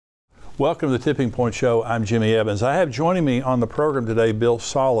Welcome to the Tipping Point Show. I'm Jimmy Evans. I have joining me on the program today Bill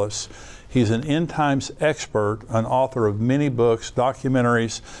Salus. He's an end times expert, an author of many books,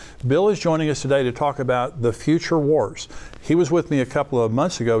 documentaries. Bill is joining us today to talk about the future wars. He was with me a couple of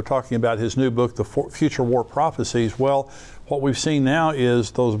months ago talking about his new book, The Future War Prophecies. Well, what we've seen now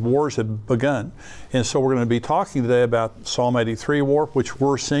is those wars have begun. And so we're going to be talking today about Psalm 83 war, which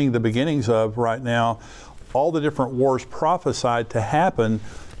we're seeing the beginnings of right now. All the different wars prophesied to happen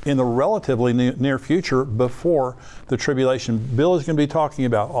in the relatively near future before the tribulation. Bill is going to be talking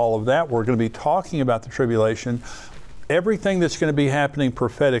about all of that. We're going to be talking about the tribulation, everything that's going to be happening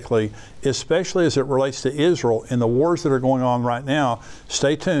prophetically, especially as it relates to Israel and the wars that are going on right now.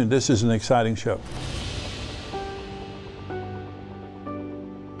 Stay tuned. This is an exciting show.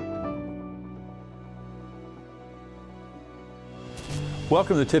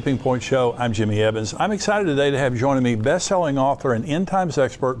 Welcome to the Tipping Point Show. I'm Jimmy Evans. I'm excited today to have joining me best-selling author and end times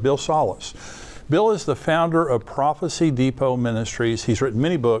expert Bill Salus. Bill is the founder of Prophecy Depot Ministries. He's written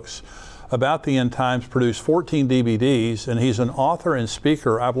many books about the end times, produced 14 DVDs, and he's an author and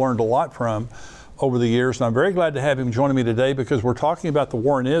speaker I've learned a lot from over the years. And I'm very glad to have him joining me today because we're talking about the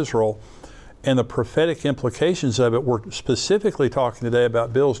war in Israel and the prophetic implications of it. We're specifically talking today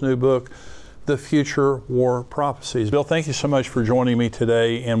about Bill's new book, The Future War Prophecies. Bill, thank you so much for joining me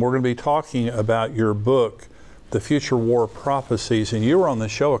today, and we're going to be talking about your book, The Future War Prophecies. And you were on the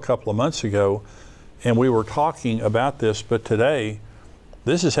show a couple of months ago, and we were talking about this, but today,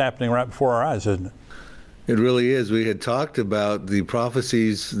 this is happening right before our eyes, isn't it? It really is. We had talked about the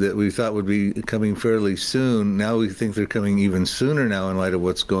prophecies that we thought would be coming fairly soon. Now we think they're coming even sooner now in light of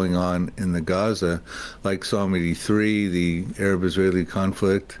what's going on in the Gaza, like Psalm 83, the Arab-Israeli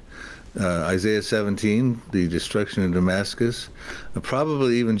conflict, Isaiah 17, the destruction of Damascus,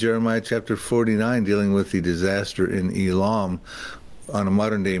 probably even Jeremiah chapter 49 dealing with the disaster in Elam. On a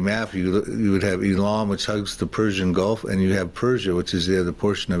modern day map, you would have Elam, which hugs the Persian Gulf, and you have Persia, which is the other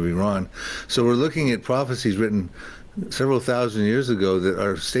portion of Iran. So we're looking at prophecies written several thousand years ago that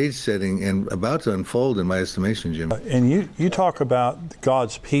are stage setting and about to unfold, in my estimation, Jim. And you talk about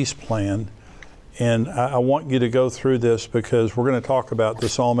God's peace plan. And I want you to go through this because we're going to talk about the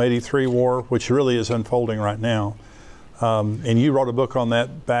Psalm 83 war, which really is unfolding right now. And you wrote a book on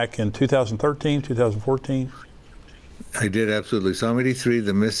that back in 2013, 2014? I did, absolutely. Psalm 83,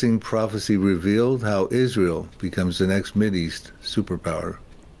 The Missing Prophecy Revealed, How Israel Becomes the Next Mideast Superpower.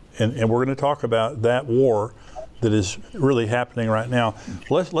 And we're going to talk about that war that is really happening right now.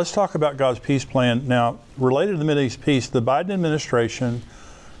 Let's talk about God's peace plan. Now, related to the Mideast peace, the Biden administration,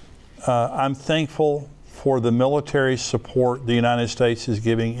 I'm thankful for the military support the United States is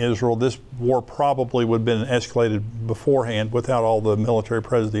giving Israel. This war probably would have been escalated beforehand without all the military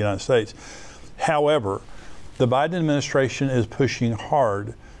presence of the United States. However, the Biden administration is pushing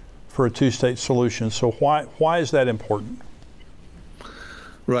hard for a two-state solution. So why is that important?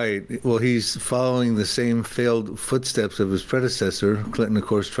 Right. Well, he's following the same failed footsteps of his predecessor. Clinton, of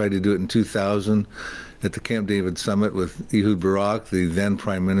course, tried to do it in 2000 at the Camp David summit with Ehud Barak, the then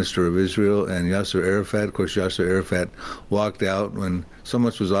Prime Minister of Israel, and Yasser Arafat. Of course, Yasser Arafat walked out when so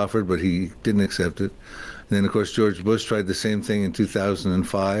much was offered, but he didn't accept it. And then, of course, George Bush tried the same thing in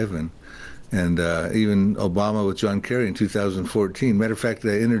 2005, and even Obama with John Kerry in 2014. Matter of fact,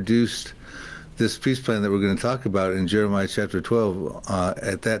 I introduced this peace plan that we're going to talk about in Jeremiah chapter 12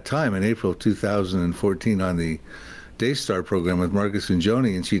 at that time in April of 2014 on the Daystar program with Marcus and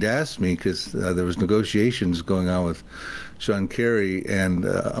Joni, and she'd asked me because there was negotiations going on with John Kerry and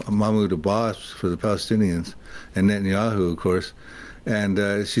Mahmoud Abbas for the Palestinians, and Netanyahu, of course.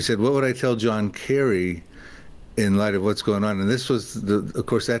 And she said, what would I tell John Kerry in light of what's going on? And this was, of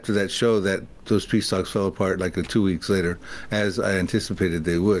course, after that show that those peace talks fell apart like 2 weeks later, as I anticipated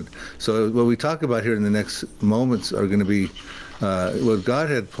they would. So what we talk about here in the next moments are going to be what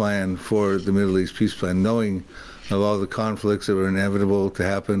God had planned for the Middle East peace plan, knowing of all the conflicts that were inevitable to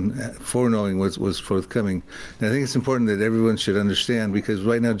happen, foreknowing what was forthcoming. And I think it's important that everyone should understand, because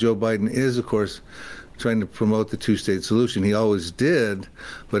right now Joe Biden is, of course, trying to promote the two-state solution. He always did,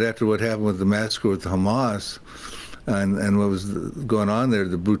 but after what happened with the massacre with Hamas and what was going on there,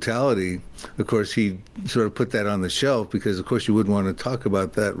 the brutality, of course, he sort of put that on the shelf because, of course, you wouldn't want to talk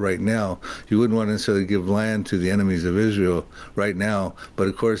about that right now. You wouldn't want to necessarily give land to the enemies of Israel right now. But,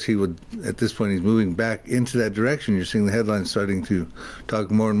 of course, he would, at this point, he's moving back into that direction. You're seeing the headlines starting to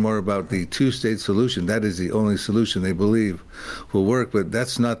talk more and more about the two-state solution. That is the only solution they believe will work. But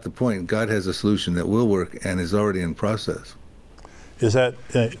that's not the point. God has a solution that will work and is already in process. Is that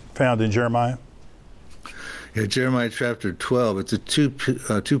found in Jeremiah? Yeah, Jeremiah chapter 12. It's a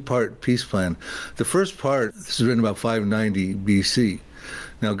two-part peace plan. The first part, this is written about 590 BC.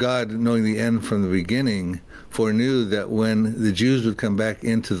 Now God, knowing the end from the beginning, foreknew that when the Jews would come back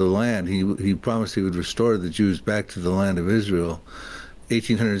into the land, he promised he would restore the Jews back to the land of Israel.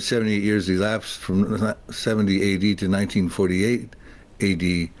 1,878 years elapsed from 70 AD to 1948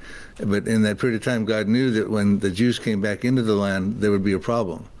 AD. But in that period of time, God knew that when the Jews came back into the land, there would be a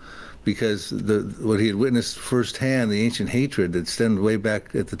problem. Because what he had witnessed firsthand, the ancient hatred that stemmed way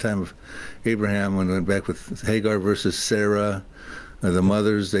back at the time of Abraham, when it went back with Hagar versus Sarah, the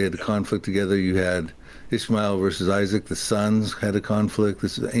mothers, they had a conflict together. You had Ishmael versus Isaac, the sons had a conflict.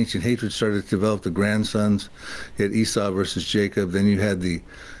 This ancient hatred started to develop, the grandsons. You had Esau versus Jacob. Then you had the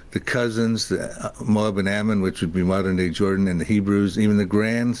cousins, the Moab and Ammon, which would be modern-day Jordan, and the Hebrews, even the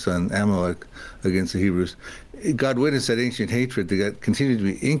grandson, Amalek, against the Hebrews. God witnessed that ancient hatred that continued to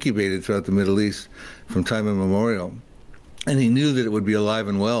be incubated throughout the Middle East from time immemorial. And he knew that it would be alive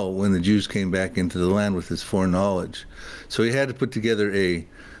and well when the Jews came back into the land with his foreknowledge. So he had to put together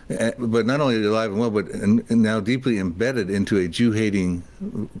but not only alive and well, but now deeply embedded into a Jew-hating,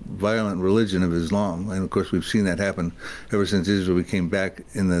 violent religion of Islam. And of course, we've seen that happen ever since Israel came back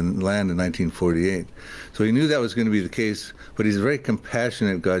in the land in 1948. So he knew that was going to be the case, but he's a very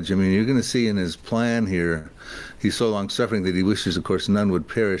compassionate God, Jimmy. And you're going to see in his plan here, he's so long-suffering that he wishes, of course, none would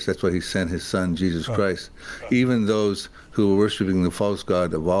perish. That's why he sent his son, Jesus Christ, even those who were worshiping the false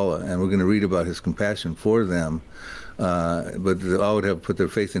god of Allah. And we're going to read about his compassion for them. But all would have put their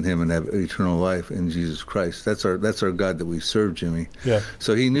faith in him and have eternal life in Jesus Christ. That's our God that we serve, Jimmy. Yeah.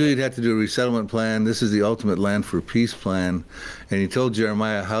 So he knew he'd have to do a resettlement plan. This is the ultimate land for peace plan. And he told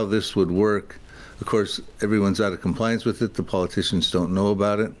Jeremiah how this would work. Of course, everyone's out of compliance with it. The politicians don't know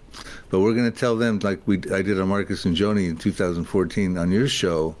about it. But we're going to tell them, like I did on Marcus and Joni in 2014 on your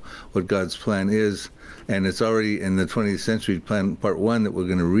show, what God's plan is. And it's already in the 20th century plan, part 1, that we're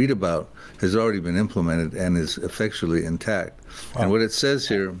going to read about, has already been implemented and is effectually intact. Wow. And what it says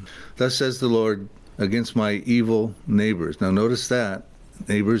here, thus says the Lord, against my evil neighbors. Now notice that,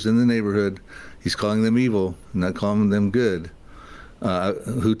 neighbors in the neighborhood, he's calling them evil, not calling them good,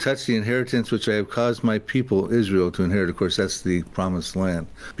 who touch the inheritance which I have caused my people Israel to inherit. Of course, that's the promised land.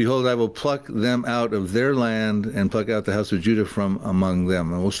 Behold, I will pluck them out of their land and pluck out the house of Judah from among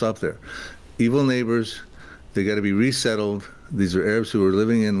them. And we'll stop there. Evil neighbors, they got to be resettled. These are Arabs who were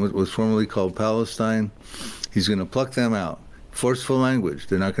living in what was formerly called Palestine. He's going to pluck them out. Forceful language.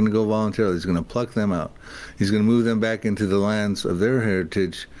 They're not going to go voluntarily. He's going to pluck them out. He's going to move them back into the lands of their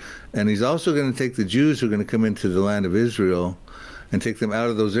heritage. And he's also going to take the Jews who are going to come into the land of Israel and take them out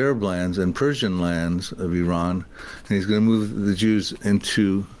of those Arab lands and Persian lands of Iran. And he's going to move the Jews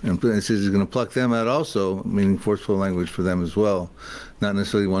into, and it says he's going to pluck them out also, meaning forceful language for them as well, not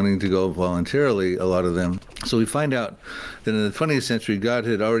necessarily wanting to go voluntarily, a lot of them. So we find out that in the 20th century, God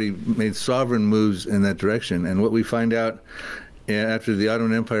had already made sovereign moves in that direction. And what we find out after the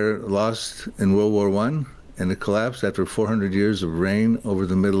Ottoman Empire lost in World War I, and it collapsed after 400 years of reign over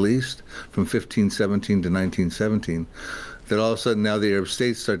the Middle East from 1517 to 1917, that all of a sudden now the Arab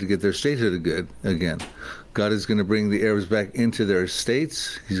states start to get their statehood again. God is going to bring the Arabs back into their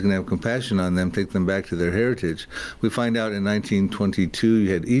states. He's going to have compassion on them, take them back to their heritage. We find out in 1922,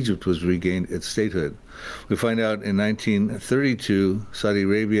 you had Egypt was regained its statehood. We find out in 1932, Saudi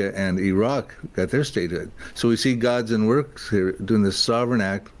Arabia and Iraq got their statehood. So we see God's in works here, doing this sovereign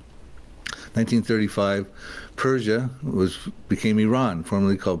act. 1935, Persia became Iran,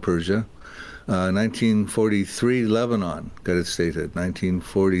 formerly called Persia. 1943, Lebanon got its statehood.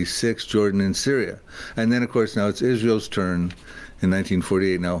 1946, Jordan and Syria. And then, of course, now it's Israel's turn in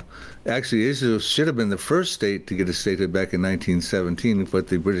 1948. Now, actually, Israel should have been the first state to get a statehood back in 1917, but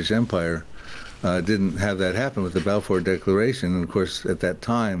the British Empire didn't have that happen with the Balfour Declaration. And, of course, at that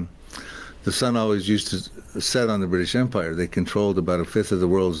time, the sun always used to set on the British Empire. They controlled about a fifth of the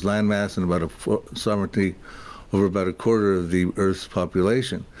world's landmass and about sovereignty over about a quarter of the Earth's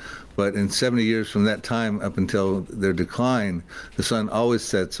population. But in 70 years from that time up until their decline, the sun always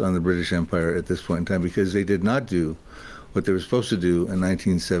sets on the British Empire at this point in time, because they did not do what they were supposed to do in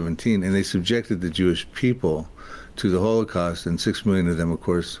 1917, and they subjected the Jewish people to the Holocaust, and 6 million of them, of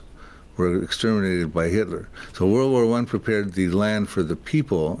course, were exterminated by Hitler. So World War I prepared the land for the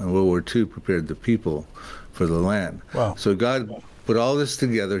people, and World War II prepared the people for the land. Wow. So God put all this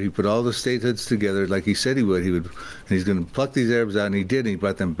together. He put all the statehoods together like he said he would. And he's going to pluck these Arabs out, and he did. And he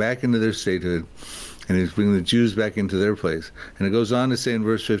brought them back into their statehood, and he's bringing the Jews back into their place. And it goes on to say in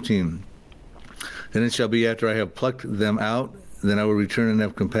verse 15, then it shall be after I have plucked them out, then I will return and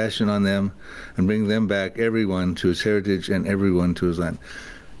have compassion on them and bring them back, everyone to his heritage and everyone to his land.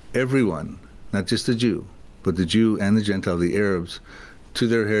 Everyone, not just the Jew, but the Jew and the Gentile, the Arabs, to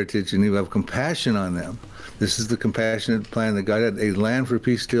their heritage, and he will have compassion on them. This is the compassionate plan that God had, a land for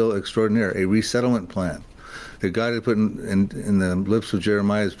peace still extraordinary, a resettlement plan that God had put in the lips of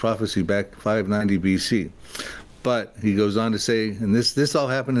Jeremiah's prophecy back 590 BC. But he goes on to say, and this all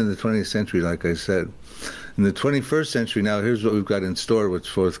happened in the 20th century, like I said. In the 21st century, now here's what we've got in store, what's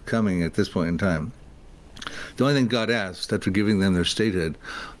forthcoming at this point in time. The only thing God asked after giving them their statehood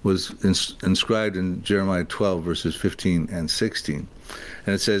was inscribed in Jeremiah 12, verses 15 and 16.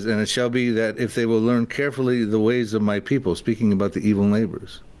 And it says, and it shall be that if they will learn carefully the ways of my people, speaking about the evil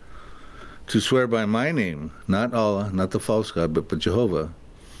neighbors, to swear by my name, not Allah, not the false God, but Jehovah,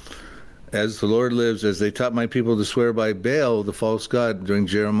 as the Lord lives, as they taught my people to swear by Baal, the false god, during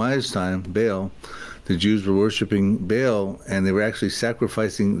Jeremiah's time, Baal, the Jews were worshiping Baal, and they were actually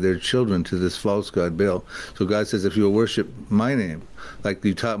sacrificing their children to this false god, Baal. So God says, if you will worship my name, like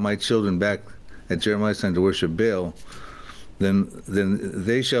you taught my children back at Jeremiah's time to worship Baal, then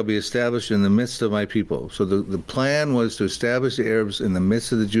they shall be established in the midst of my people. So the plan was to establish the Arabs in the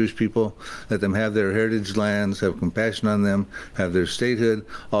midst of the Jewish people, let them have their heritage lands, have compassion on them, have their statehood.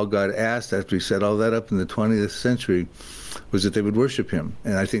 All God asked after he set all that up in the 20th century was that they would worship him.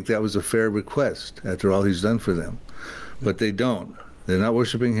 And I think that was a fair request after all he's done for them. But they don't. They're not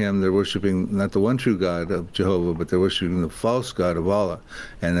worshiping him. They're worshiping not the one true God of Jehovah, but they're worshiping the false God of Allah.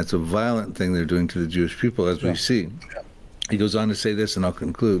 And that's a violent thing they're doing to the Jewish people, as we see. He goes on to say this, and I'll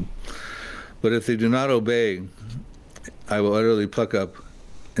conclude. But if they do not obey, I will utterly pluck up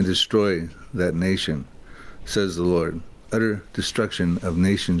and destroy that nation, says the Lord. Utter destruction of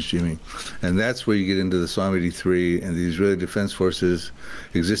nations, Jimmy. And that's where you get into the Psalm 83 and the Israeli Defense Forces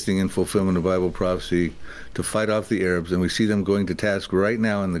existing in fulfillment of Bible prophecy to fight off the Arabs. And we see them going to task right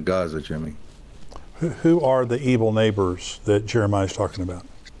now in the Gaza, Jimmy. Who are the evil neighbors that Jeremiah is talking about?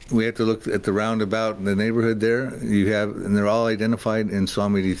 We have to look at the roundabout in the neighborhood there. You have, and they're all identified in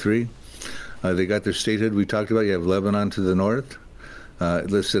Psalm 83. They got their statehood we talked about. You have Lebanon to the north,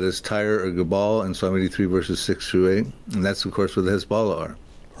 listed as Tyre or Gebal in Psalm 83 verses 6 through 8. And that's, of course, where the Hezbollah are.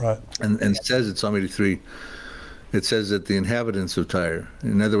 Right. And it says in Psalm 83, it says that the inhabitants of Tyre,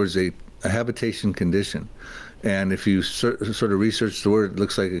 in other words, a habitation condition. And if you sort of research the word, it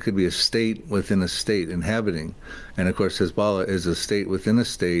looks like it could be a state within a state, inhabiting. And of course, Hezbollah is a state within a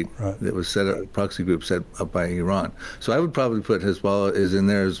state that was set up, a proxy group set up by Iran. So I would probably put Hezbollah is in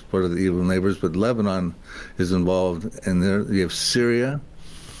there as part of the evil neighbors, but Lebanon is involved. And there you have Syria,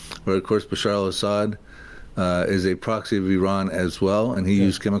 where of course Bashar al-Assad is a proxy of Iran as well, and he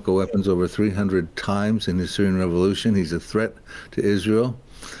used chemical weapons over 300 times in his Syrian revolution. He's a threat to Israel.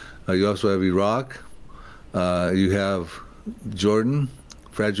 You also have Iraq. You have Jordan,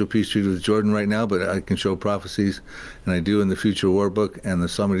 fragile peace treaty with Jordan right now, but I can show prophecies, and I do in the Future War book and the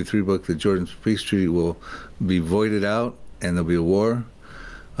Psalm 83 book, that Jordan's peace treaty will be voided out and there'll be a war.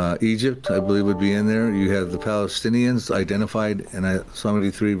 Egypt, I believe, would be in there. You have the Palestinians identified in Psalm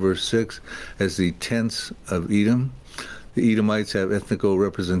 83 verse 6 as the tents of Edom. The Edomites have ethnical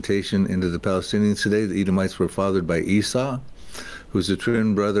representation into the Palestinians today. The Edomites were fathered by Esau, who's the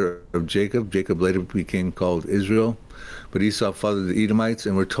twin brother of Jacob. Jacob later became called Israel. But Esau fathered the Edomites,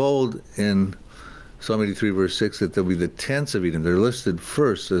 and we're told in Psalm 83 verse 6 that there'll be the tents of Edom. They're listed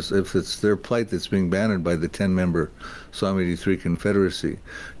first as if it's their plight that's being bannered by the 10-member Psalm 83 Confederacy.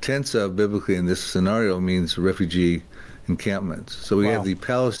 Tents of, biblically in this scenario, means refugee encampments. So we have the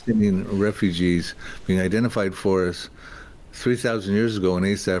Palestinian refugees being identified for us 3,000 years ago when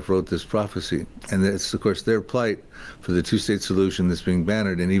Asaph wrote this prophecy. And it's, of course, their plight for the two-state solution that's being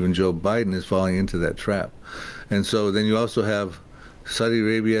bannered, and even Joe Biden is falling into that trap. And so then you also have Saudi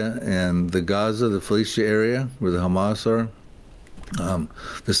Arabia and the Gaza, the Phoenicia area, where the Hamas are,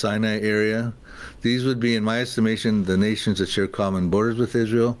 the Sinai area. These would be, in my estimation, the nations that share common borders with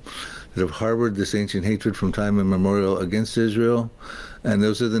Israel, that have harbored this ancient hatred from time immemorial against Israel. And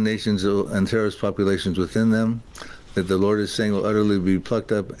those are the nations and terrorist populations within them that the Lord is saying will utterly be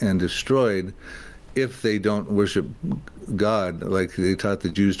plucked up and destroyed if they don't worship God like they taught the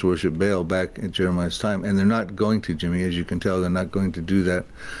Jews to worship Baal back in Jeremiah's time. And they're not going to, Jimmy, as you can tell, they're not going to do that.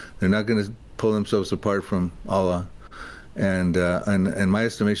 They're not going to pull themselves apart from Allah. And in my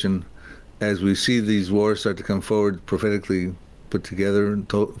estimation, as we see these wars start to come forward, prophetically put together and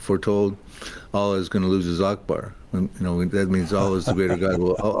foretold, Allah is going to lose his Akbar. That means Allah is the greater God.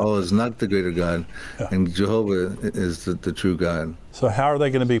 Well, Allah is not the greater God, and Jehovah is the true God. So how are they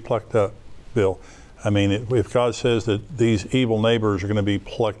going to be plucked up, Bill? I mean, if God says that these evil neighbors are going to be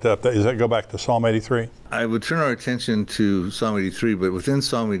plucked up, does that go back to Psalm 83? I would turn our attention to Psalm 83, but within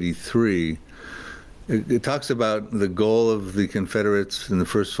Psalm 83, It talks about the goal of the Confederates in the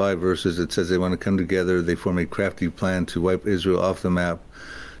first 5 verses. It says they want to come together. They form a crafty plan to wipe Israel off the map,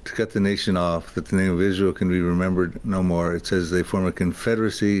 to cut the nation off, that the name of Israel can be remembered no more. It says they form a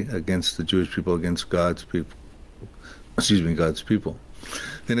confederacy against the Jewish people, against God's people. God's people.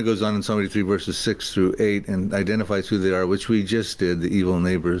 Then it goes on in Psalm 83 verses 6 through 8 and identifies who they are, which we just did, the evil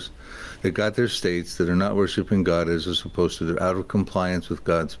neighbors that got their states, that are not worshiping God as they're supposed to. They're out of compliance with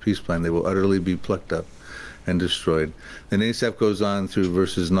God's peace plan. They will utterly be plucked up and destroyed. Then Asaph goes on through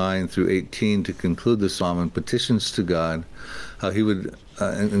verses 9 through 18 to conclude the psalm and petitions to God how he would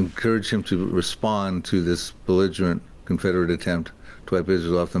encourage him to respond to this belligerent Confederate attempt to wipe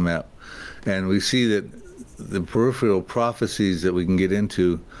Israel off the map. And we see that the peripheral prophecies that we can get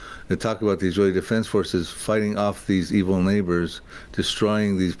into that talk about the Israeli Defense Forces fighting off these evil neighbors,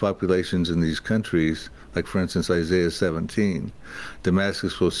 destroying these populations in these countries, like for instance Isaiah 17.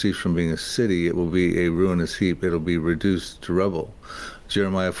 Damascus will cease from being a city, it will be a ruinous heap, it'll be reduced to rubble.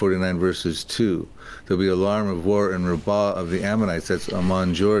 Jeremiah 49 verses 2. There'll be alarm of war in Rabbah of the Ammonites, that's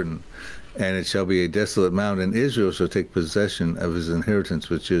Ammon Jordan. And it shall be a desolate mound, and Israel shall take possession of his inheritance,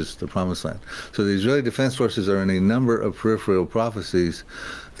 which is the promised land. So the Israeli Defense Forces are in a number of peripheral prophecies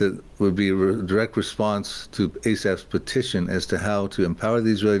that would be a direct response to Asaph's petition as to how to empower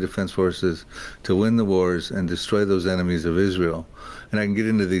the Israeli Defense Forces to win the wars and destroy those enemies of Israel. And I can get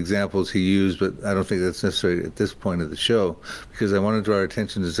into the examples he used, but I don't think that's necessary at this point of the show, because I want to draw our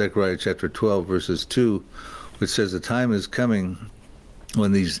attention to Zechariah chapter 12, verses 2, which says the time is coming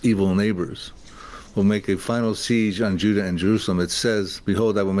when these evil neighbors will make a final siege on Judah and Jerusalem. It says,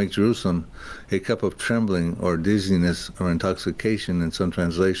 behold, I will make Jerusalem a cup of trembling or dizziness or intoxication in some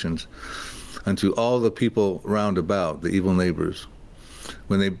translations unto all the people round about, the evil neighbors,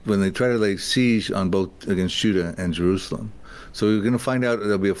 when they try to lay siege on both against Judah and Jerusalem. So we're going to find out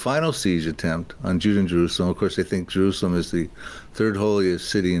there'll be a final siege attempt on Judah and Jerusalem. Of course, they think Jerusalem is the third holiest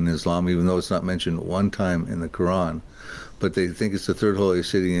city in Islam, even though it's not mentioned one time in the Quran. But they think it's the third holiest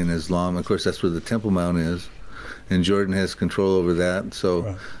city in Islam. Of course, that's where the Temple Mount is, and Jordan has control over that.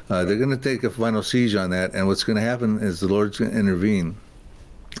 So they're going to take a final siege on that, and what's going to happen is the Lord's going to intervene.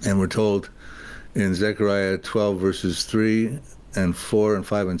 And we're told in Zechariah 12, verses 3 and 4 and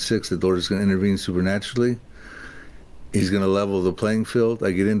 5 and 6, that the Lord is going to intervene supernaturally. He's going to level the playing field. I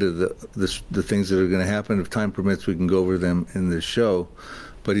get into the things that are going to happen. If time permits, we can go over them in this show.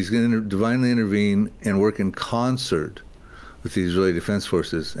 But he's going to divinely intervene and work in concert with the Israeli Defense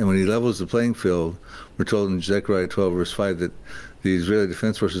Forces. And when he levels the playing field, we're told in Zechariah 12, verse 5, that the Israeli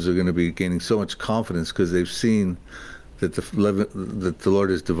Defense Forces are going to be gaining so much confidence because they've seen that the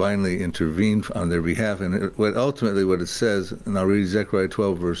Lord has divinely intervened on their behalf. And ultimately what it says, and I'll read Zechariah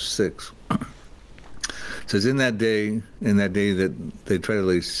 12, verse 6. It says, in that day that they try to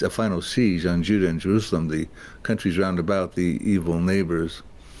lay a final siege on Judah and Jerusalem, the countries round about, the evil neighbors,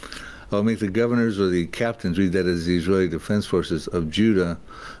 I'll make the governors or the captains, read that as the Israeli Defense Forces of Judah,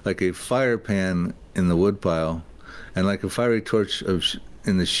 like a fire pan in the woodpile, and like a fiery torch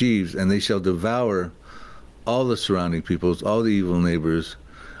in the sheaves, and they shall devour all the surrounding peoples, all the evil neighbors,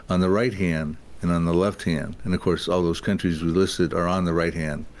 on the right hand and on the left hand. And of course, all those countries we listed are on the right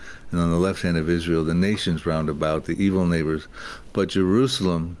hand, and on the left hand of Israel, the nations round about, the evil neighbors. But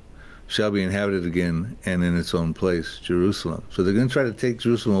Jerusalem shall be inhabited again and in its own place, Jerusalem. So they're going to try to take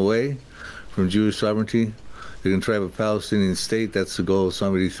Jerusalem away from Jewish sovereignty. They're going to try to have a Palestinian state. That's the goal of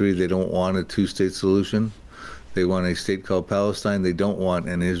Psalm 83. They don't want a two-state solution. They want a state called Palestine. They don't want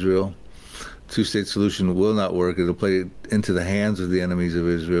an Israel. Two-state solution will not work. It'll play into the hands of the enemies of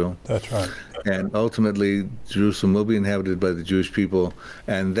Israel. That's right. And ultimately, Jerusalem will be inhabited by the Jewish people.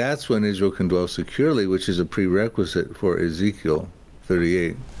 And that's when Israel can dwell securely, which is a prerequisite for Ezekiel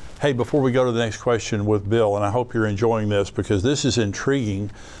 38. Hey, before we go to the next question with Bill, and I hope you're enjoying this because this is intriguing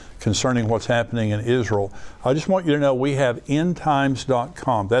concerning what's happening in Israel, I just want you to know we have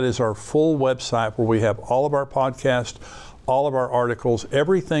endtimes.com. That is our full website where we have all of our podcasts, all of our articles,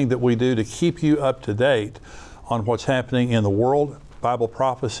 everything that we do to keep you up to date on what's happening in the world, Bible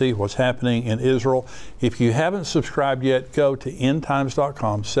prophecy, what's happening in Israel. If you haven't subscribed yet, go to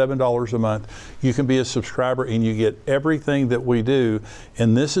endtimes.com, $7 a month. You can be a subscriber and you get everything that we do.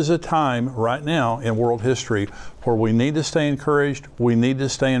 And this is a time right now in world history where we need to stay encouraged, we need to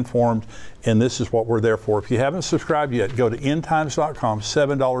stay informed, and this is what we're there for. If you haven't subscribed yet, go to endtimes.com,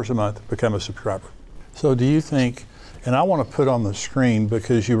 $7 a month, become a subscriber. So do you think, and I want to put on the screen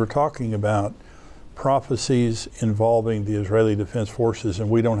because you were talking about prophecies involving the Israeli Defense Forces, and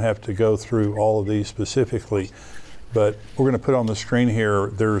we don't have to go through all of these specifically, but we're going to put on the screen here,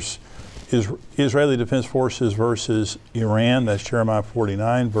 there's Israeli Defense Forces versus Iran, that's Jeremiah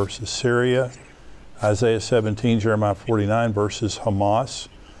 49, versus Syria, Isaiah 17, Jeremiah 49 versus Hamas,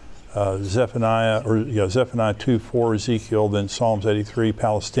 Zephaniah 2:4, Ezekiel, then Psalms 83,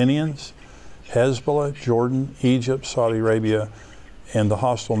 Palestinians, Hezbollah, Jordan, Egypt, Saudi Arabia, and the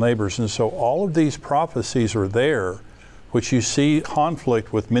hostile neighbors. And so all of these prophecies are there, which you see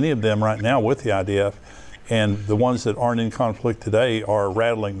conflict with many of them right now with the IDF, and the ones that aren't in conflict today are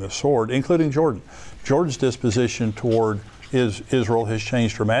rattling the sword, including Jordan. Jordan's disposition toward Israel has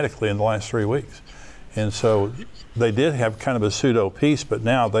changed dramatically in the last 3 weeks. And so they did have kind of a pseudo peace, but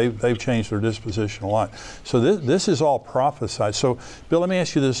now they've changed their disposition a lot. So this is all prophesied. So Bill, let me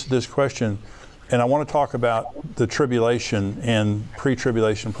ask you this question, and I want to talk about the tribulation and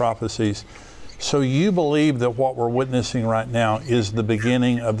pre-tribulation prophecies. So you believe that what we're witnessing right now is the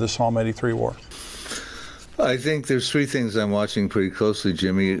beginning of the Psalm 83 war? I think there's three things I'm watching pretty closely,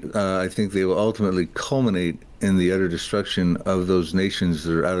 Jimmy. I think they will ultimately culminate in the utter destruction of those nations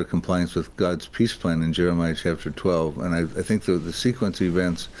that are out of compliance with God's peace plan in Jeremiah chapter 12. And I think the sequence of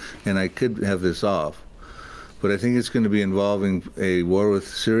events, and I could have this off, but I think it's going to be involving a war with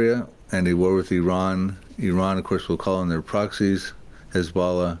Syria and a war with Iran. Iran, of course, will call on their proxies,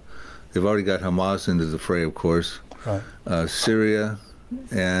 Hezbollah. They've already got Hamas into the fray, of course. Right. Syria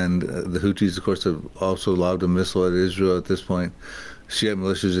and the Houthis, of course, have also lobbed a missile at Israel at this point. Shiite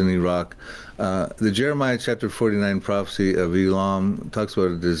militias in Iraq. The Jeremiah chapter 49 prophecy of Elam talks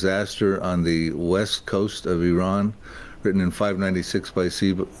about a disaster on the west coast of Iran, written in 596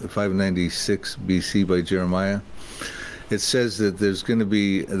 BC by Jeremiah. It says that there's going to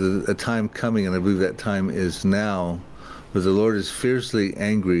be a time coming, and I believe that time is now, where the Lord is fiercely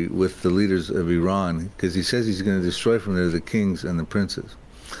angry with the leaders of Iran, because he says he's going to destroy from there the kings and the princes.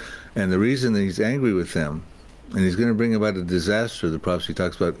 And the reason that he's angry with them, and he's going to bring about a disaster, the prophecy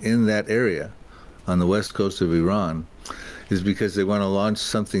talks about, in that area on the west coast of Iran, is because they want to launch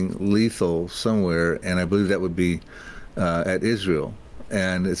something lethal somewhere, and I believe that would be at Israel.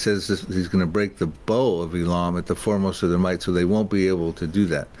 And it says he's going to break the bow of Elam at the foremost of their might, so they won't be able to do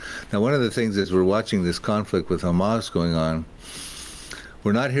that. Now, one of the things as we're watching this conflict with Hamas going on,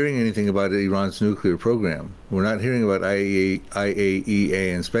 we're not hearing anything about Iran's nuclear program. We're not hearing about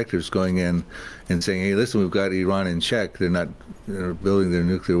IAEA inspectors going in and saying, hey, listen, we've got Iran in check. They're building their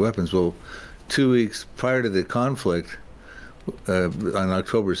nuclear weapons. Well, 2 weeks prior to the conflict, on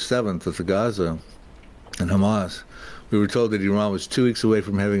October 7th with the Gaza and Hamas, we were told that Iran was 2 weeks away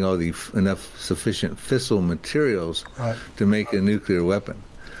from having enough sufficient fissile materials to make a nuclear weapon.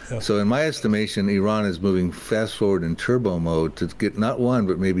 Yep. So in my estimation, Iran is moving fast forward in turbo mode to get not one,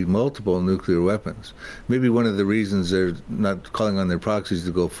 but maybe multiple nuclear weapons. Maybe one of the reasons they're not calling on their proxies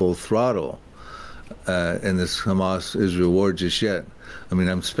to go full throttle in this Hamas-Israel war just yet. I mean,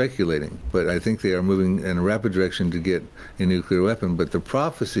 I'm speculating, but I think they are moving in a rapid direction to get a nuclear weapon. But the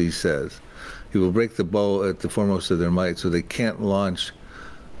prophecy says he will break the bow at the foremost of their might, so they can't launch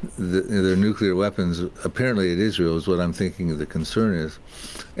their nuclear weapons, apparently at Israel, is what I'm thinking the concern is.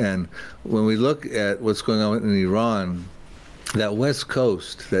 And when we look at what's going on in Iran, that west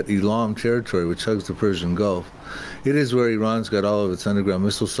coast, that Elam territory, which hugs the Persian Gulf, it is where Iran's got all of its underground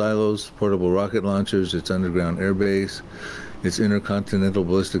missile silos, portable rocket launchers, its underground air base, its intercontinental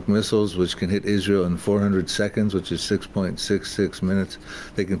ballistic missiles, which can hit Israel in 400 seconds, which is 6.66 minutes.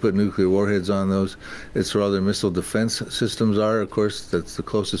 They can put nuclear warheads on those. It's where all their missile defense systems are. Of course, that's the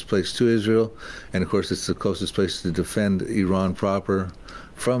closest place to Israel. And of course, it's the closest place to defend Iran proper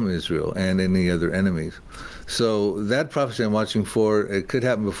from Israel and any other enemies. So that prophecy I'm watching for, it could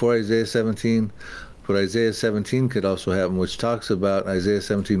happen before Isaiah 17. But Isaiah 17 could also happen, which talks about, Isaiah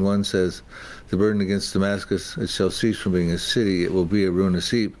 17:1 says, the burden against Damascus, it shall cease from being a city, it will be a ruinous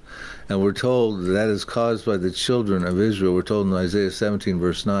heap. And we're told that is caused by the children of Israel. We're told in Isaiah 17,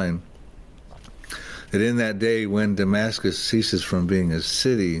 verse 9, that in that day when Damascus ceases from being a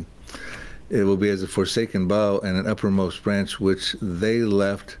city, it will be as a forsaken bough and an uppermost branch which they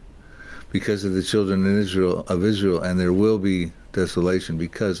left because of the children of Israel, and there will be desolation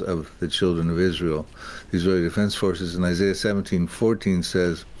because of the children of Israel. The Israeli Defense Forces in Isaiah 17:14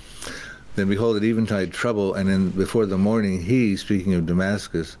 says, then behold, at eventide trouble, and before the morning he, speaking of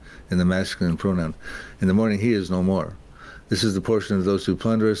Damascus in the masculine pronoun, in the morning he is no more. This is the portion of those who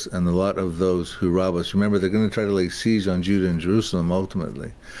plunder us and the lot of those who rob us. Remember, they're going to try to lay siege on Judah and Jerusalem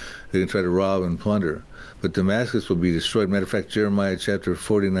ultimately. They're going to try to rob and plunder. But Damascus will be destroyed. Matter of fact, Jeremiah chapter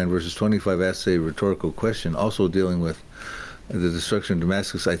 49, verses 25 asks a rhetorical question, also dealing with the destruction of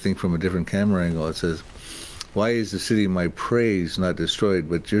Damascus, I think from a different camera angle. It says, why is the city of my praise not destroyed,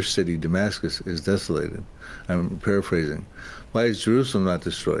 but your city, Damascus, is desolated? I'm paraphrasing. Why is Jerusalem not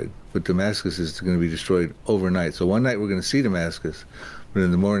destroyed, but Damascus is going to be destroyed overnight? So one night we're going to see Damascus, but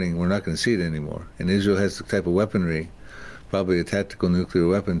in the morning we're not going to see it anymore. And Israel has the type of weaponry, probably a tactical nuclear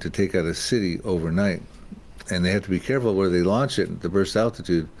weapon, to take out a city overnight. And they have to be careful where they launch it at the burst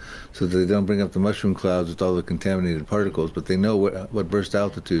altitude so that they don't bring up the mushroom clouds with all the contaminated particles, but they know what burst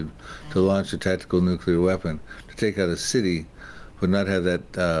altitude to launch a tactical nuclear weapon. To take out a city would not have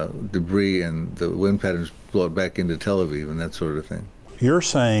that debris and the wind patterns blow it back into Tel Aviv and that sort of thing. You're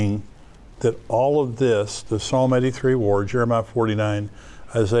saying that all of this, the Psalm 83 war, Jeremiah 49,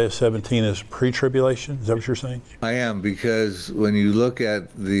 Isaiah 17 is pre-tribulation? Is that what you're saying? I am, because when you look at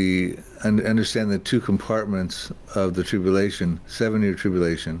understand the two compartments of the tribulation, 7-year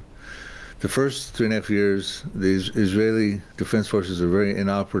tribulation, the first 3.5 years, the Israeli defense forces are very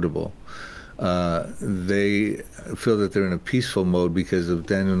inoperable. They feel that they're in a peaceful mode because of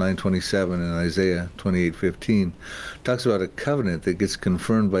Daniel 9:27 and Isaiah 28:15 talks about a covenant that gets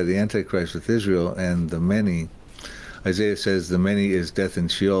confirmed by the Antichrist with Israel and the many. Isaiah says the many is death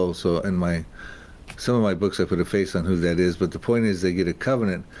and Sheol. So in some of my books I put a face on who that is, but the point is they get a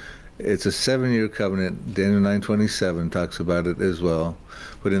covenant. It's a 7-year covenant. Daniel 9:27 talks about it as well.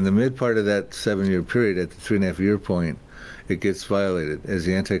 But in the mid part of that 7-year period, at the 3.5-year point, it gets violated as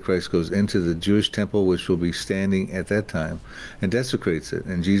the Antichrist goes into the Jewish temple, which will be standing at that time, and desecrates it.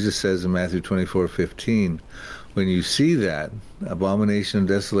 And Jesus says in Matthew 24:15, when you see that abomination of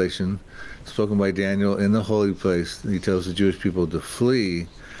desolation spoken by Daniel in the holy place, he tells the Jewish people to flee,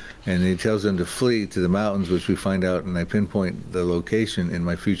 and he tells them to flee to the mountains, which we find out, and I pinpoint the location in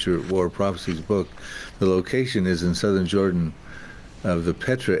my Future War Prophecies book. The location is in southern Jordan of the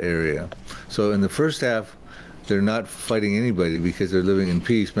Petra area. So in the first half, they're not fighting anybody because they're living in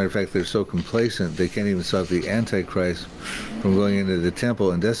peace. Matter of fact, they're so complacent they can't even stop the Antichrist from going into the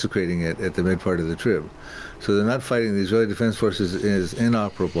temple and desecrating it at the mid part of the trib. So they're not fighting. The Israeli Defense Forces is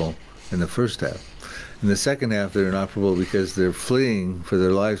inoperable in the first half. In the second half, they're inoperable because they're fleeing for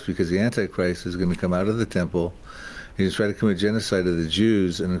their lives because the Antichrist is going to come out of the temple. He's trying to commit genocide of the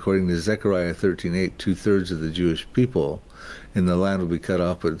Jews, and according to Zechariah 13:8, 2/3 of the Jewish people in the land will be cut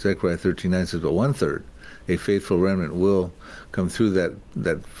off. But Zechariah 13:9 says, but 1/3, a faithful remnant, will come through that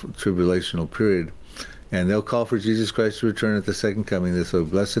tribulational period, and they'll call for Jesus Christ to return at the second coming. They say,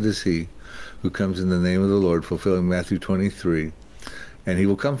 blessed is he who comes in the name of the Lord, fulfilling Matthew 23. And he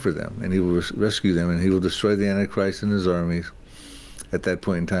will come for them, and he will rescue them, and he will destroy the Antichrist and his armies at that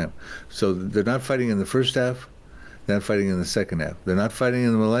point in time. So they're not fighting in the first half, they're not fighting in the second half. They're not fighting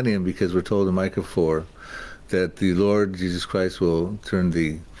in the millennium because we're told in Micah 4 that the Lord Jesus Christ will turn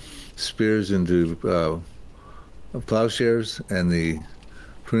the spears into plowshares, and the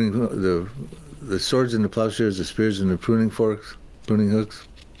swords into plowshares, the spears into pruning hooks,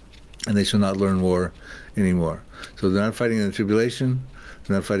 and they shall not learn war anymore. So they're not fighting in the tribulation,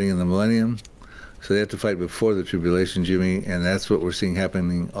 they're not fighting in the millennium, so they have to fight before the tribulation, Jimmy, and that's what we're seeing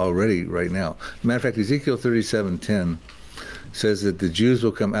happening already right now. Matter of fact, Ezekiel 37:10 says that the Jews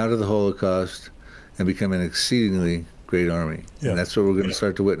will come out of the Holocaust and become an exceedingly great army. Yeah. And that's what we're going to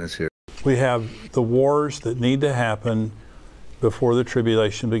start to witness here. We have the wars that need to happen before the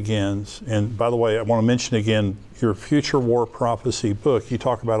tribulation begins. And by the way, I want to mention again, your Future War Prophecy book, you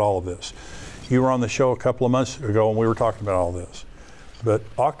talk about all of this. You were on the show a couple of months ago and we were talking about all this. But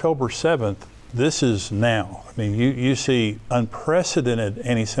October 7th, this is now. I mean, you see unprecedented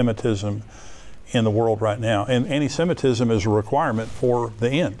anti-Semitism in the world right now. And anti-Semitism is a requirement for the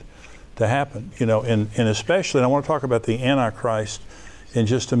end to happen. You know, and especially, and I want to talk about the Antichrist in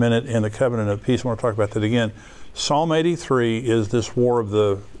just a minute, and the covenant of peace. I want to talk about that again. Psalm 83 is this war of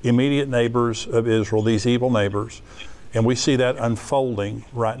the immediate neighbors of Israel, these evil neighbors. And we see that unfolding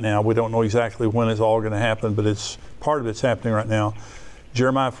right now. We don't know exactly when it's all going to happen, but part of it's happening right now.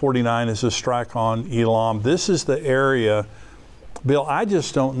 Jeremiah 49 is a strike on Elam. This is the area, Bill, I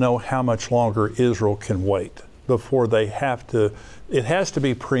just don't know how much longer Israel can wait before they have to, it has to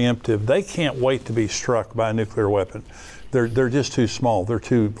be preemptive. They can't wait to be struck by a nuclear weapon. They're just too small. They're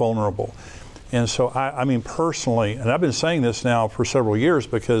too vulnerable. And so, I mean, personally, and I've been saying this now for several years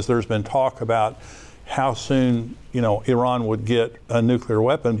because there's been talk about how soon, you know, Iran would get a nuclear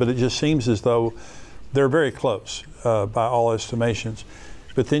weapon, but it just seems as though they're very close by all estimations.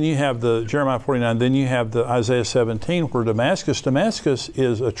 But then you have the Jeremiah 49, then you have the Isaiah 17 where Damascus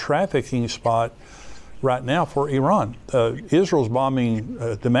is a trafficking spot right now for Iran. Israel's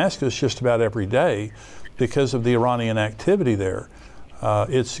bombing Damascus just about every day because of the Iranian activity there.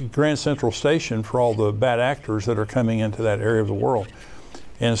 It's Grand Central Station for all the bad actors that are coming into that area of the world.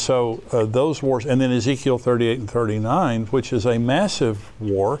 And so those wars, and then Ezekiel 38 and 39, which is a massive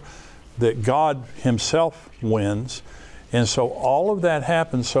war that God himself wins. And so all of that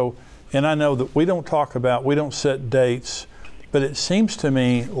happens. So, and I know that we don't set dates But it seems to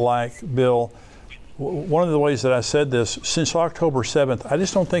me like, Bill, one of the ways that I said this, since October 7th, I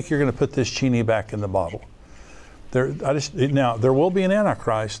just don't think you're going to put this genie back in the bottle. Now, there will be an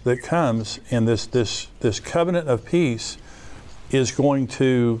Antichrist that comes, and this covenant of peace is going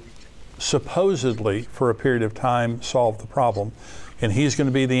to supposedly, for a period of time, solve the problem. And he's going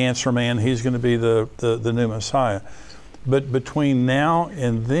to be the answer man. He's going to be the new Messiah. But between now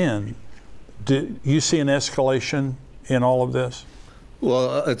and then, do you see an escalation in all of this?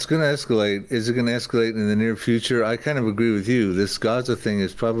 Well, it's going to escalate. Is it going to escalate in the near future? I kind of agree with you. This Gaza thing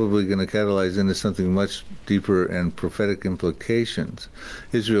is probably going to catalyze into something much deeper and prophetic implications.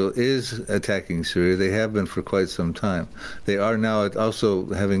 Israel is attacking Syria. They have been for quite some time. They are now also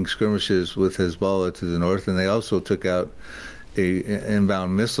having skirmishes with Hezbollah to the north, and they also took out an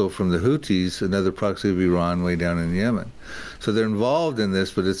inbound missile from the Houthis, another proxy of Iran, way down in Yemen. So they're involved in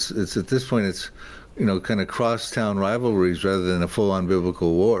this, but it's at this point it's kind of crosstown rivalries rather than a full-on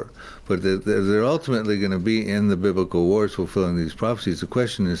biblical war. But they're ultimately going to be in the biblical wars fulfilling these prophecies. The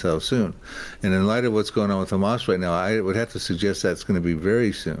question is how soon. And in light of what's going on with Hamas right now, I would have to suggest that's going to be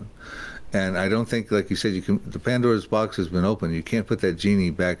very soon. And I don't think, like you said, the Pandora's box has been opened. You can't put that genie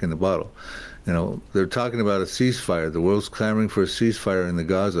back in the bottle. They're talking about a ceasefire. The world's clamoring for a ceasefire in the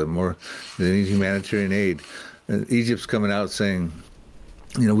Gaza. They need humanitarian aid. And Egypt's coming out saying,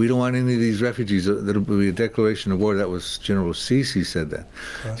 we don't want any of these refugees. That'll be a declaration of war. That was General Sisi said that.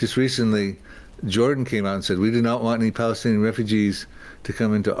 Right. Just recently, Jordan came out and said, we do not want any Palestinian refugees to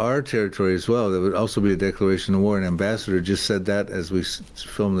come into our territory as well. That would also be a declaration of war. An ambassador just said that as we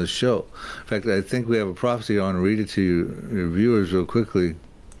filmed this show. In fact, I think we have a prophecy. I want to read it to your viewers real quickly.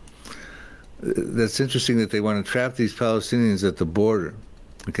 That's interesting that they want to trap these Palestinians at the border.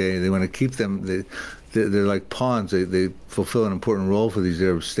 Okay, they want to keep them. They're like pawns. They fulfill an important role for these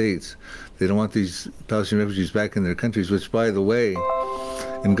Arab states. They don't want these Palestinian refugees back in their countries, which, by the way,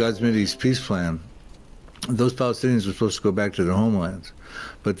 in God's Mideast peace plan, those Palestinians were supposed to go back to their homelands.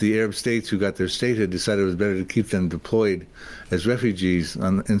 But the Arab states who got their statehood decided it was better to keep them deployed as refugees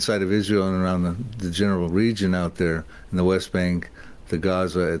inside of Israel and around the general region out there in the West Bank, the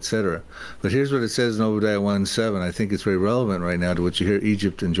Gaza, etc. But here's what it says in Obadiah 1:7. I think it's very relevant right now to what you hear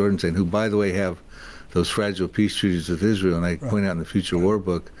Egypt and Jordan saying, who, by the way, have those fragile peace treaties with Israel. And I point out in the Future War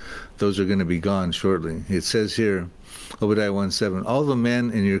book, those are going to be gone shortly. It says here, Obadiah 1:7, all the men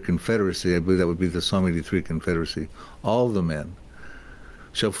in your confederacy, I believe that would be the Psalm 83 confederacy, all the men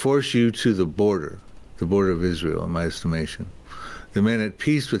shall force you to the border of Israel, in my estimation. The men at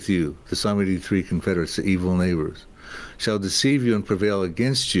peace with you, the Psalm 83 confederacy, evil neighbors, shall deceive you and prevail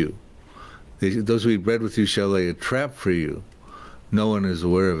against you. Those who eat bread with you shall lay a trap for you. No one is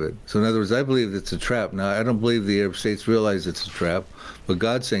aware of it. So in other words, I believe it's a trap. Now, I don't believe the Arab states realize it's a trap, but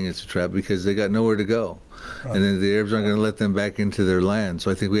God's saying it's a trap because they got nowhere to go. Right. And then the Arabs aren't going to let them back into their land. So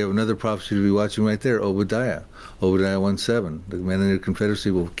I think we have another prophecy to be watching right there, Obadiah 1:7. The men in your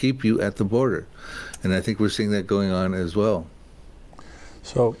confederacy will keep you at the border. And I think we're seeing that going on as well.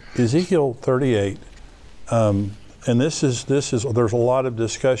 So Ezekiel 38, and this is there's a lot of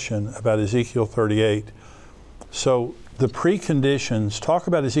discussion about Ezekiel 38. So the preconditions, talk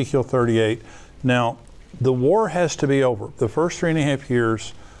about Ezekiel 38. Now, the war has to be over. The first 3.5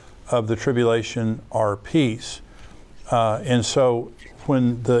 years of the tribulation are peace. And so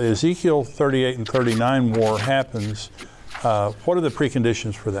when the Ezekiel 38 and 39 war happens, what are the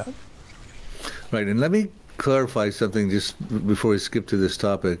preconditions for that? Right, and let me clarify something just before we skip to this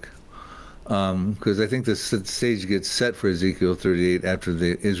topic, because I think the stage gets set for Ezekiel 38 after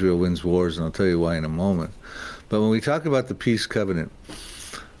Israel wins wars, and I'll tell you why in a moment. But when we talk about the peace covenant,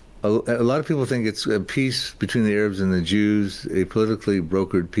 a lot of people think it's a peace between the Arabs and the Jews, a politically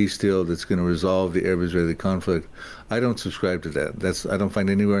brokered peace deal that's going to resolve the Arab-Israeli conflict. I don't subscribe to that. I don't find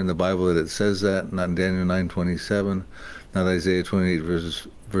anywhere in the Bible that it says that, not in Daniel 9:27, not Isaiah 28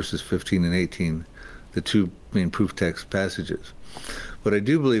 verses 15 and 18, the two main proof text passages. What I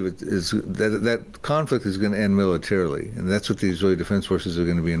do believe is that conflict is going to end militarily, and that's what the Israeli Defense Forces are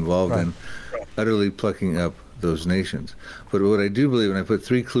going to be involved in, utterly plucking up those nations. But what I do believe, and I put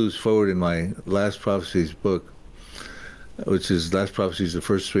 3 clues forward in my Last Prophecies book, which is Last Prophecies, the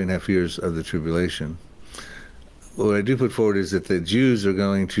first 3.5 years of the tribulation. What I do put forward is that the Jews are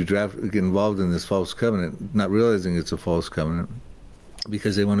going to get involved in this false covenant, not realizing it's a false covenant,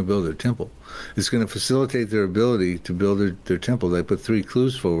 because they want to build their temple. It's going to facilitate their ability to build their temple. I put 3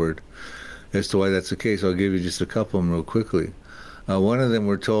 clues forward as to why that's the case. I'll give you just a couple of them real quickly. One of them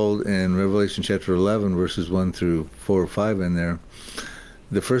we're told in Revelation chapter 11, verses 1 through 4 or 5 in there.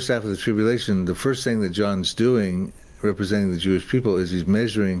 The first half of the tribulation, the first thing that John's doing, representing the Jewish people, is he's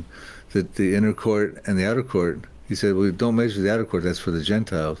measuring the inner court and the outer court. He said, well, don't measure the outer court, that's for the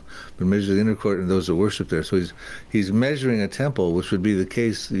Gentiles, but measure the inner court and those that worship there. So he's measuring a temple, which would be the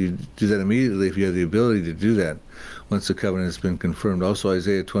case. You do that immediately if you have the ability to do that once the covenant has been confirmed. Also,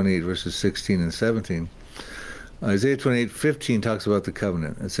 Isaiah 28, verses 16 and 17. Isaiah 28:15 talks about the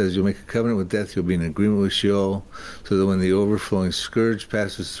covenant. It says, you'll make a covenant with death, you'll be in agreement with Sheol, so that when the overflowing scourge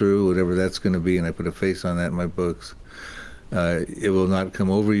passes through, whatever that's going to be, and I put a face on that in my books, it will not come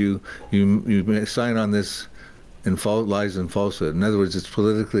over you. You may sign on this in lies and falsehood. In other words, it's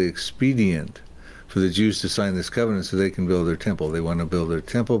politically expedient for the Jews to sign this covenant so they can build their temple. They want to build their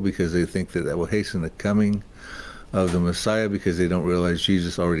temple because they think that will hasten the coming of the Messiah, because they don't realize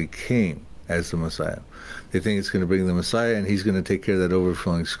Jesus already came as the Messiah. They think it's going to bring the Messiah, and he's going to take care of that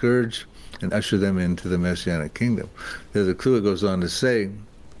overflowing scourge and usher them into the Messianic kingdom. There's a clue. It goes on to say,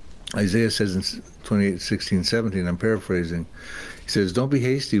 Isaiah says in 28:16-17, I'm paraphrasing, he says, don't be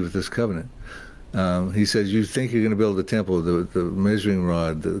hasty with this covenant. He says, you think you're going to build the temple, the measuring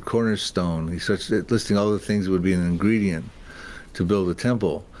rod, the cornerstone. He starts listing all the things that would be an ingredient to build a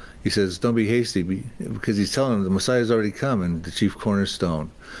temple. He says, don't be hasty, because he's telling them the Messiah's already come, and the chief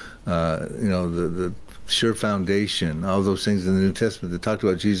cornerstone, the sure foundation, all those things in the New Testament that talked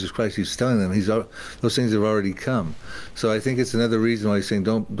about Jesus Christ. He's telling them those things have already come. So I think it's another reason why he's saying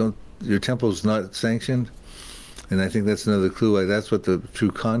don't your temple's not sanctioned, and I think that's another clue why that's what the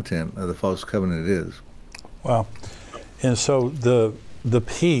true content of the false covenant is. Wow. And so the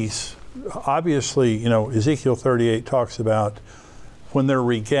peace, obviously, Ezekiel 38 talks about when they're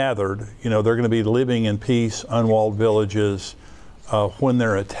regathered, they're going to be living in peace, unwalled villages, when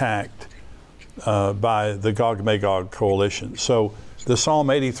they're attacked by the Gog-Magog coalition. So the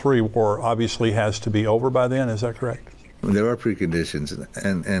Psalm 83 war obviously has to be over by then, is that correct? There are preconditions,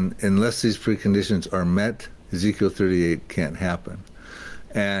 and unless these preconditions are met, Ezekiel 38 can't happen.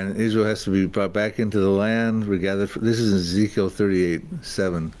 And Israel has to be brought back into the land, regathered. This is Ezekiel 38,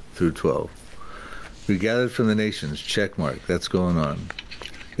 7 through 12. Regathered from the nations, check mark, that's going on.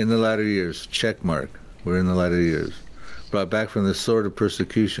 In the latter years, check mark, we're in the latter years. Brought back from the sword of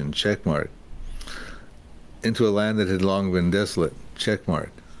persecution, check mark. Into a land that had long been desolate, check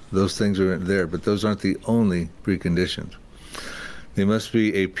mark. Those things are there, but those aren't the only preconditions. They must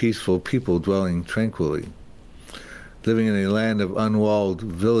be a peaceful people dwelling tranquilly, living in a land of unwalled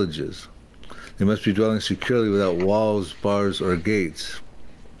villages. They must be dwelling securely without walls, bars, or gates.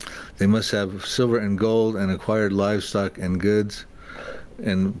 They must have silver and gold and acquired livestock and goods,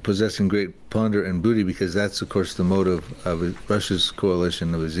 and possessing great plunder and booty, because that's, of course, the motive of Russia's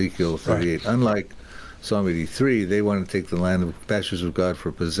coalition of Ezekiel 38. Right. Unlike Psalm 83, they want to take the land of pastures of God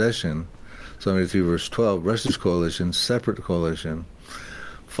for possession. Psalm 83, verse 12, Russia's coalition, separate coalition.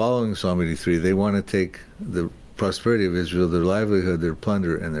 Following Psalm 83, they want to take the prosperity of Israel, their livelihood, their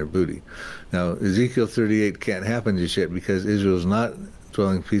plunder, and their booty. Now, Ezekiel 38 can't happen just yet because Israel's not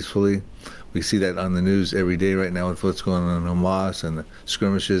dwelling peacefully. We see that on the news every day right now with what's going on in Hamas and the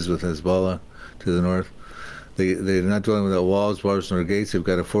skirmishes with Hezbollah to the north. They're not dwelling without walls, bars, nor gates. They've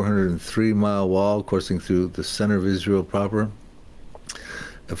got a 403-mile wall coursing through the center of Israel proper,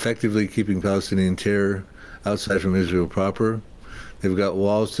 effectively keeping Palestinian terror outside from Israel proper. They've got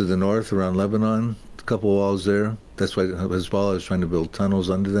walls to the north around Lebanon, a couple walls there. That's why Hezbollah is trying to build tunnels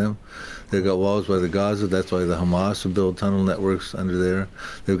under them. They've got walls by the Gaza. That's why the Hamas will build tunnel networks under there.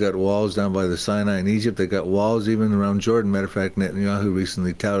 They've got walls down by the Sinai in Egypt. They've got walls even around Jordan. Matter of fact, Netanyahu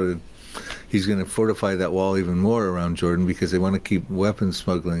recently touted he's going to fortify that wall even more around Jordan because they want to keep weapons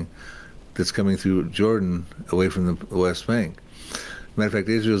smuggling that's coming through Jordan away from the West Bank. Matter of fact,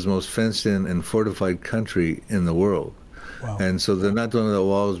 Israel's the most fenced-in and fortified country in the world. Wow. And so they're not dwelling without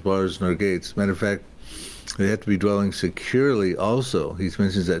walls, bars, nor gates. Matter of fact, they have to be dwelling securely also. He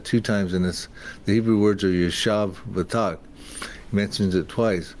mentions that 2 times, and the Hebrew words are yeshav v'tak. He mentions it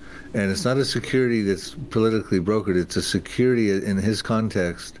twice. And it's not a security that's politically brokered. It's a security in his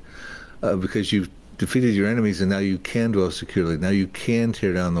context because you've defeated your enemies and now you can dwell securely. Now you can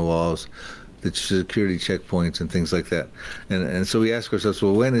tear down the walls, the security checkpoints and things like that. And so we ask ourselves,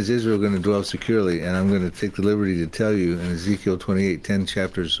 well, when is Israel going to dwell securely? And I'm going to take the liberty to tell you in Ezekiel 28, 10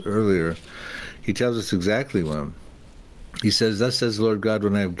 chapters earlier, he tells us exactly when. He says, thus says the Lord God,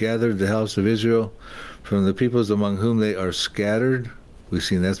 when I have gathered the house of Israel from the peoples among whom they are scattered, we've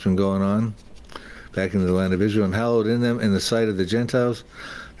seen that's been going on, back into the land of Israel, and hallowed in them in the sight of the Gentiles,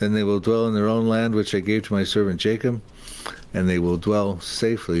 then they will dwell in their own land, which I gave to my servant Jacob, and they will dwell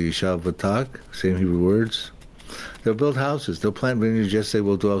safely. Yeshav v'tak, same Hebrew words. They'll build houses, they'll plant vineyards, yes, they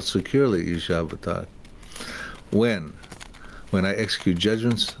will dwell securely, Yeshav v'tak. When I execute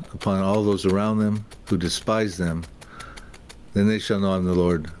judgments upon all those around them who despise them, Then they shall know I'm the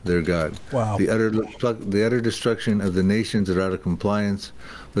Lord, their God. Wow. The utter destruction of the nations that are out of compliance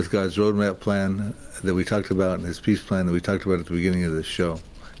with God's roadmap plan that we talked about, and his peace plan that we talked about at the beginning of this show.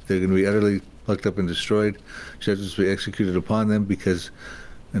 They're going to be utterly plucked up and destroyed. Judgments will be executed upon them, because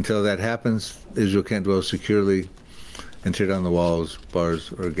until that happens, Israel can't dwell securely and tear down the walls,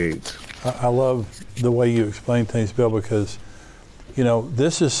 bars, or gates. I love the way you explain things, Bill, because, you know,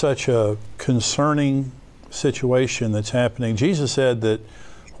 this is such a concerning situation that's happening. Jesus said that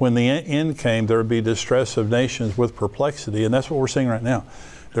when the end came, there would be distress of nations with perplexity, and that's what we're seeing right now.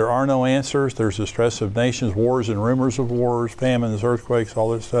 There are no answers. There's distress of nations, wars and rumors of wars, famines, earthquakes,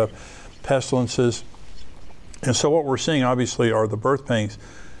 all this stuff, pestilences. And so what we're seeing, obviously, are the birth pains.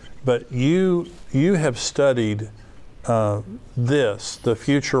 But you have studied the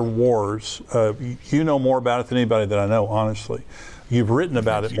future wars. You know more about it than anybody that I know, honestly. You've written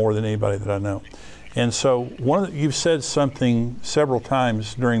about it more than anybody that I know. And so you've said something several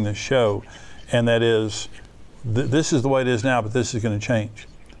times during this show, and that is, this is the way it is now, but this is going to change.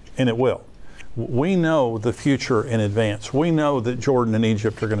 And it will. We know the future in advance. We know that Jordan and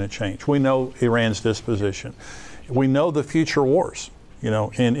Egypt are going to change. We know Iran's disposition. We know the future wars, you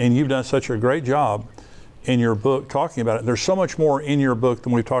know, and you've done such a great job in your book talking about it. There's so much more in your book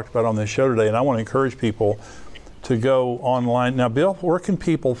than we've talked about on this show today, and I want to encourage people to go online. Now, Bill, where can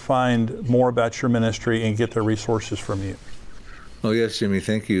people find more about your ministry and get their resources from you? Oh, yes, Jimmy,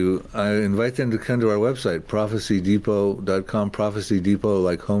 thank you. I invite them to come to our website, prophecydepot.com, Prophecy Depot,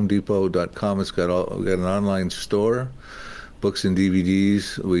 like homedepot.com. It's got we've got an online store, books and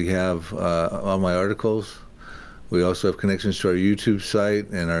DVDs. We have all my articles. We also have connections to our YouTube site,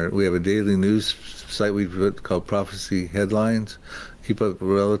 and we have a daily news site we put called Prophecy Headlines. Keep up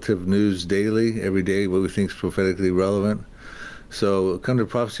relative news daily, every day, what we think is prophetically relevant. So come to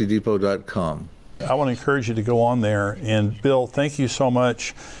prophecydepot.com. I want to encourage you to go on there. And Bill, thank you so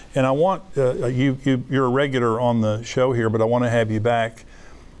much. And I want you're a regular on the show here, but I want to have you back,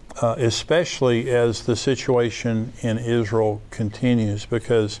 especially as the situation in Israel continues,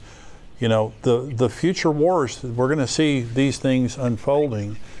 because, you know, the future wars, we're going to see these things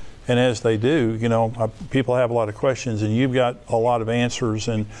unfolding. And as they do, you know, people have a lot of questions, and you've got a lot of answers.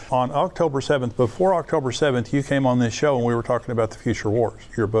 And on October 7th, before October 7th, you came on this show and we were talking about the future wars,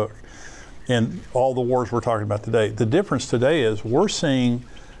 your book, and all the wars we're talking about today. The difference today is we're seeing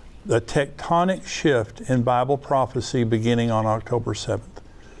a tectonic shift in Bible prophecy beginning on October 7th.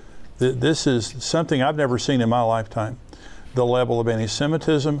 This is something I've never seen in my lifetime. The level of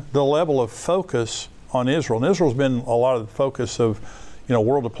anti-Semitism, the level of focus on Israel. And Israel's been a lot of the focus of, you know,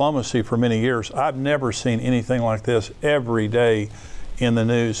 world diplomacy for many years. I've never seen anything like this every day in the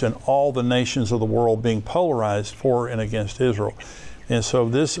news, and all the nations of the world being polarized for and against Israel. And so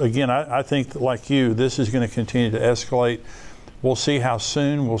this, again, I think, like you, this is going to continue to escalate. We'll see how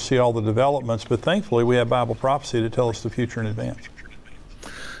soon, we'll see all the developments, but thankfully we have Bible prophecy to tell us the future in advance.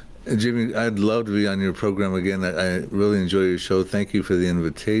 Jimmy, I'd love to be on your program again. I really enjoy your show. Thank you for the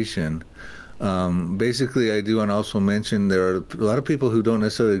invitation. Basically, I do want to also mention there are a lot of people who don't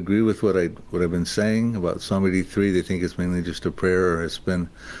necessarily agree with what I've been saying about Psalm 83. They think it's mainly just a prayer or has been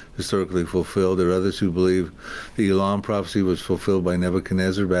historically fulfilled. There are others who believe the Elam prophecy was fulfilled by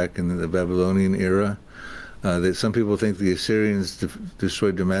Nebuchadnezzar back in the Babylonian era. That some people think the Assyrians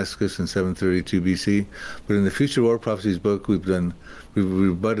destroyed Damascus in 732 BC. But in the Future War Prophecies book, we've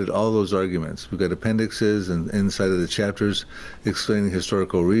rebutted all those arguments. We've got appendixes and inside of the chapters explaining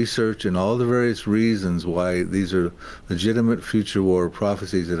historical research and all the various reasons why these are legitimate future war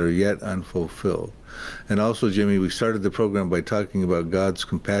prophecies that are yet unfulfilled. And also, Jimmy, we started the program by talking about God's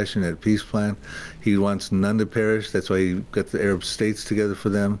compassionate peace plan. He wants none to perish. That's why he got the Arab states together for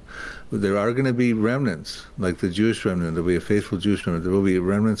them. There are going to be remnants, like the Jewish remnant. There will be a faithful Jewish remnant. There will be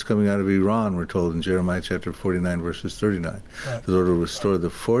remnants coming out of Iran, we're told in Jeremiah chapter 49, verses 39. Right. The Lord will restore the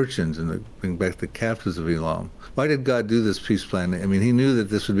fortunes and bring back the captives of Elam. Why did God do this peace plan? I mean, he knew that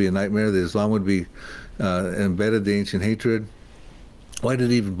this would be a nightmare, that Islam would be embedded the ancient hatred. Why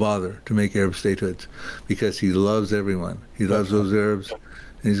did he even bother to make Arab statehoods? Because he loves everyone. He loves those Arabs, and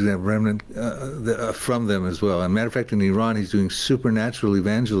he's going to have remnant from them as well. As a matter of fact, in Iran, he's doing supernatural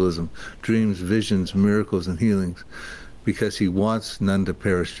evangelism, dreams, visions, miracles, and healings, because he wants none to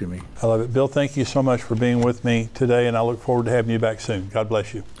perish, Jimmy. I love it. Bill, thank you so much for being with me today, and I look forward to having you back soon. God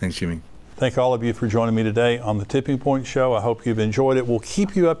bless you. Thanks, Jimmy. Thank all of you for joining me today on the Tipping Point Show. I hope you've enjoyed it. We'll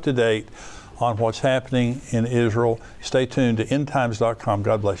keep you up to date on what's happening in Israel. Stay tuned to endtimes.com.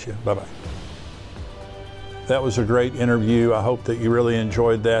 God bless you. Bye-bye. That was a great interview. I hope that you really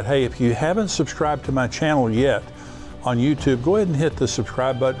enjoyed that. Hey, if you haven't subscribed to my channel yet on YouTube, go ahead and hit the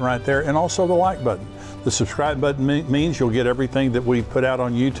subscribe button right there, and also the like button. The subscribe button means you'll get everything that we put out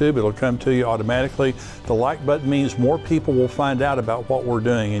on YouTube. It'll come to you automatically. The like button means more people will find out about what we're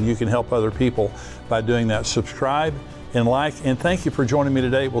doing, and you can help other people by doing that. Subscribe and like, and thank you for joining me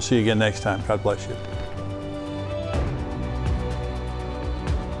today. We'll see you again next time. God bless you.